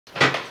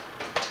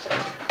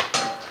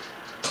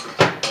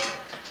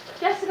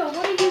Jessica,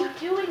 what are you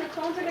doing? The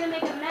clones are going to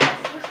make a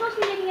mess. We're supposed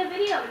to be making a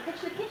video to pitch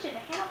the kitchen to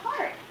Hannah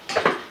Hart.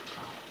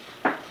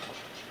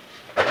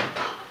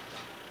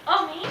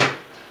 Oh, me?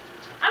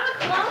 I'm a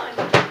clone.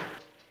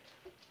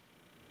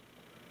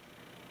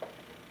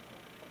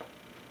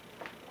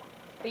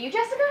 Are you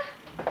Jessica?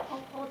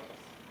 Oh, hold this.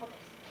 Hold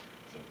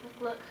this. See,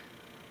 look.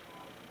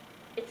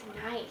 It's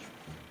nice.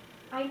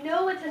 I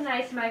know it's a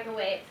nice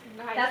microwave.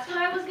 Nice. That's what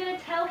I was going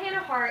to tell Hannah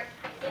Hart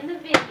in the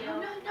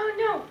video.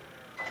 No.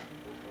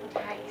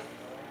 Nice.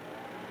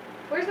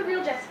 Where's the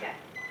real Jessica?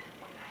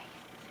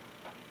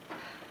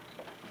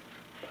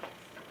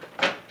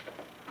 Nice.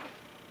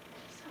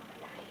 So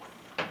nice.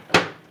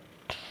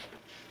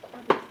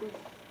 What is this?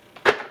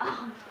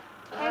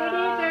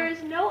 Katie,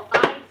 there's no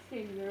ice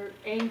in your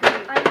angry.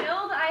 I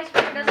know the ice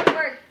cream doesn't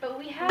work, but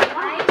we have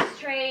ice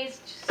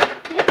trays. Just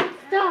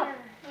stop.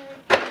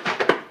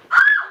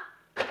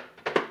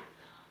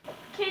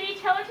 Katie,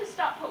 tell her to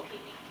stop poking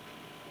me.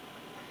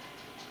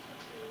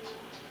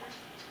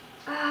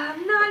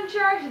 I'm not in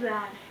charge of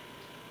that.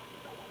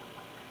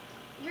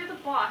 You're the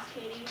boss,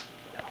 Katie.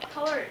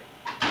 Tell her.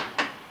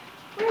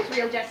 Where's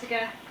real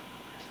Jessica?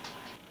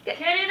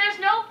 Katie, there's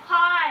no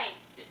pie.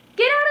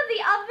 Get out of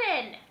the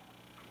oven!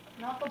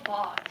 Not the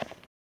boss.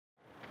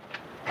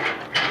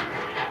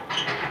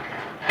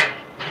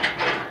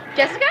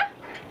 Jessica?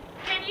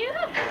 Katie, you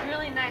have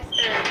really nice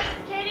herbs.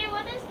 Katie,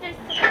 what is this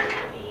supposed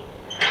to be?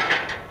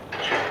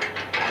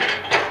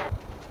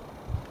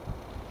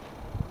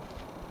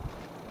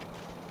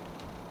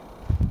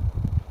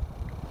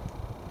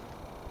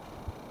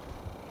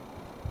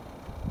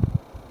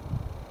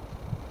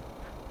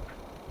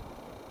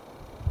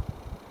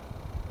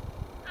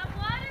 I'm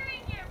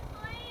watering your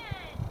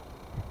plant.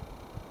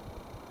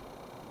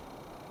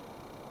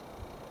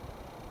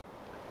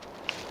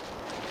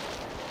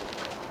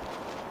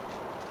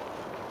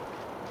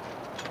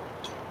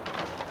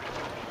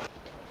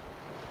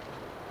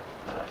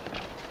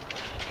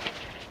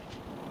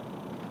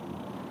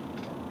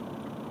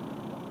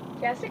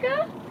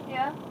 Jessica?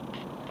 Yeah?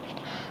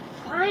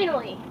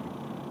 Finally!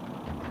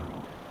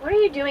 What are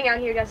you doing out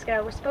here,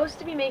 Jessica? We're supposed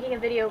to be making a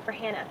video for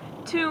Hannah.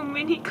 Too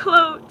many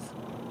clothes.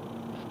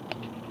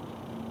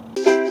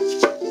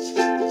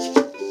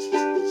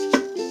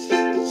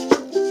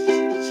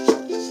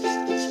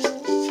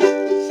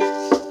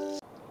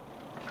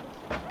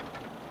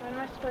 What am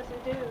I supposed to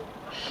do?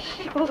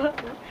 Hold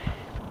up.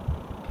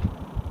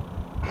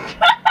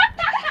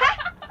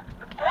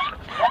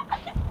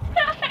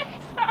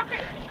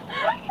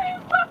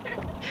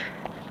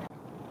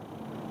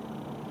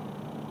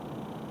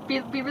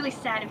 Be really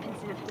sad and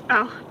pensive.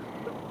 Oh.